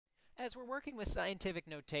As we're working with scientific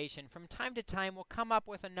notation, from time to time we'll come up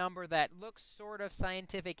with a number that looks sort of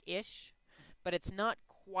scientific-ish, but it's not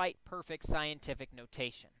quite perfect scientific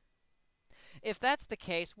notation. If that's the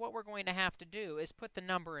case, what we're going to have to do is put the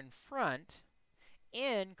number in front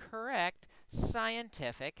in correct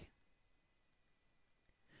scientific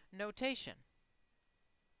notation.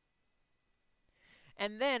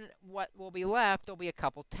 And then what will be left will be a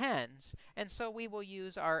couple tens, and so we will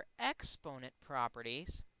use our exponent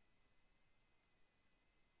properties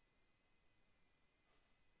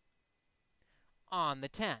on the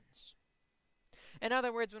tens. In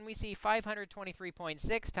other words, when we see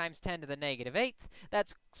 523.6 times 10 to the negative 8th,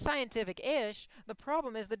 that's scientific-ish. The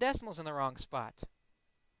problem is the decimal's in the wrong spot.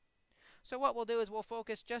 So what we'll do is we'll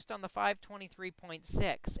focus just on the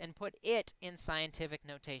 523.6 and put it in scientific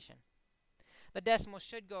notation. The decimal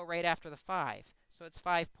should go right after the 5, so it's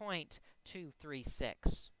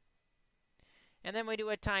 5.236. And then we do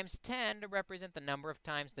a times 10 to represent the number of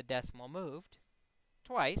times the decimal moved,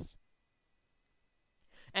 twice.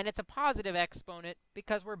 And it's a positive exponent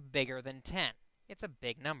because we're bigger than 10. It's a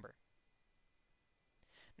big number.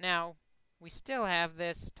 Now, we still have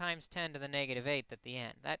this times 10 to the negative 8th at the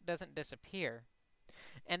end. That doesn't disappear.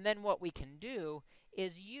 And then what we can do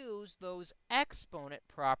is use those exponent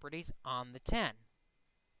properties on the 10.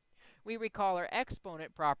 We recall our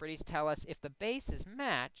exponent properties tell us if the bases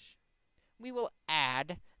match, we will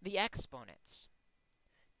add the exponents.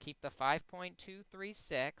 Keep the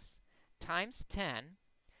 5.236 times 10,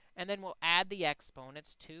 and then we'll add the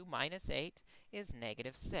exponents. 2 minus 8 is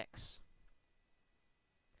negative 6.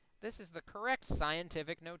 This is the correct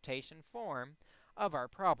scientific notation form of our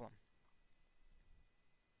problem.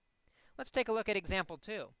 Let's take a look at example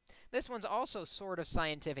 2. This one's also sort of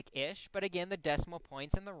scientific-ish, but again, the decimal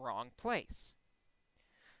point's in the wrong place.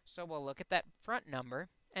 So we'll look at that front number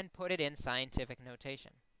and put it in scientific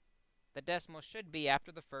notation. The decimal should be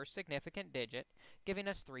after the first significant digit, giving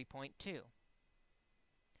us 3.2.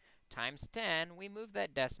 Times 10, we move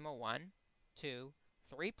that decimal 1, 2,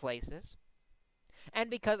 3 places. And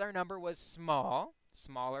because our number was small,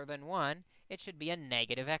 smaller than 1, it should be a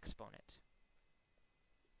negative exponent.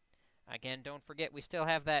 Again, don't forget we still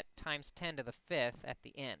have that times 10 to the 5th at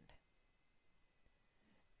the end.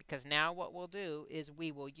 Because now what we'll do is we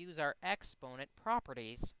will use our exponent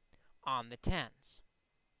properties on the tens.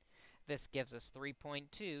 This gives us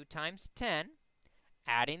 3.2 times 10.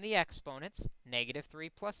 Adding the exponents, negative 3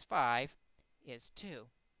 plus 5 is 2.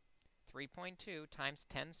 3.2 times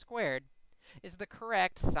 10 squared is the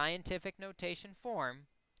correct scientific notation form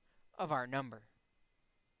of our number.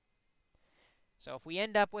 So if we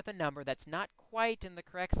end up with a number that's not quite in the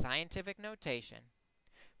correct scientific notation,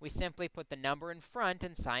 we simply put the number in front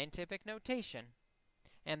in scientific notation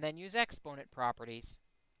and then use exponent properties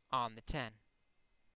on the 10.